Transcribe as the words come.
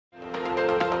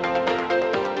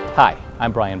Hi,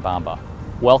 I'm Bryan Bomba.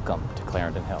 Welcome to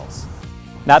Clarendon Hills.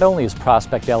 Not only is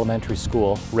Prospect Elementary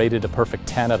School rated a perfect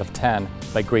 10 out of 10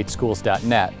 by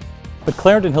GreatSchools.net, but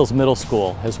Clarendon Hills Middle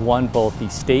School has won both the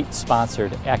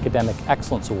state-sponsored Academic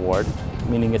Excellence Award,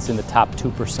 meaning it's in the top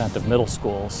 2% of middle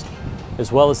schools,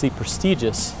 as well as the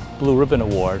prestigious Blue Ribbon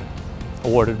Award,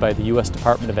 awarded by the U.S.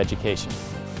 Department of Education.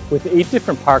 With 8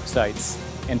 different park sites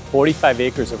and 45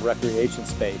 acres of recreation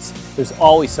space, there's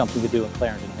always something to do in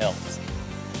Clarendon Hills.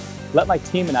 Let my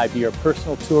team and I be your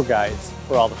personal tour guides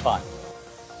for all the fun.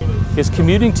 Is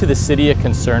commuting to the city a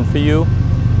concern for you?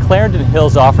 Clarendon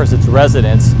Hills offers its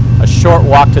residents a short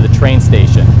walk to the train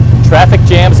station. Traffic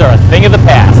jams are a thing of the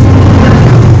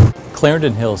past.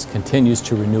 Clarendon Hills continues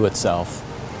to renew itself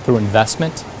through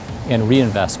investment and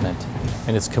reinvestment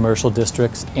in its commercial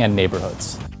districts and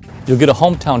neighborhoods. You'll get a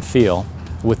hometown feel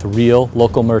with real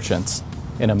local merchants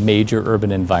in a major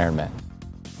urban environment.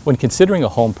 When considering a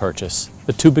home purchase,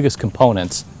 the 2 biggest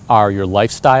components are your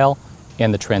lifestyle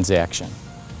and the transaction.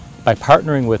 By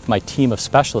partnering with my team of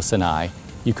specialists and I,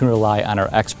 you can rely on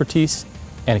our expertise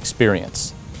and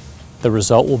experience. The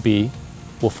result will be,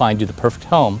 we'll find you the perfect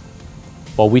home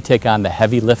while we take on the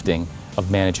heavy lifting of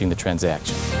managing the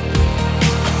transaction.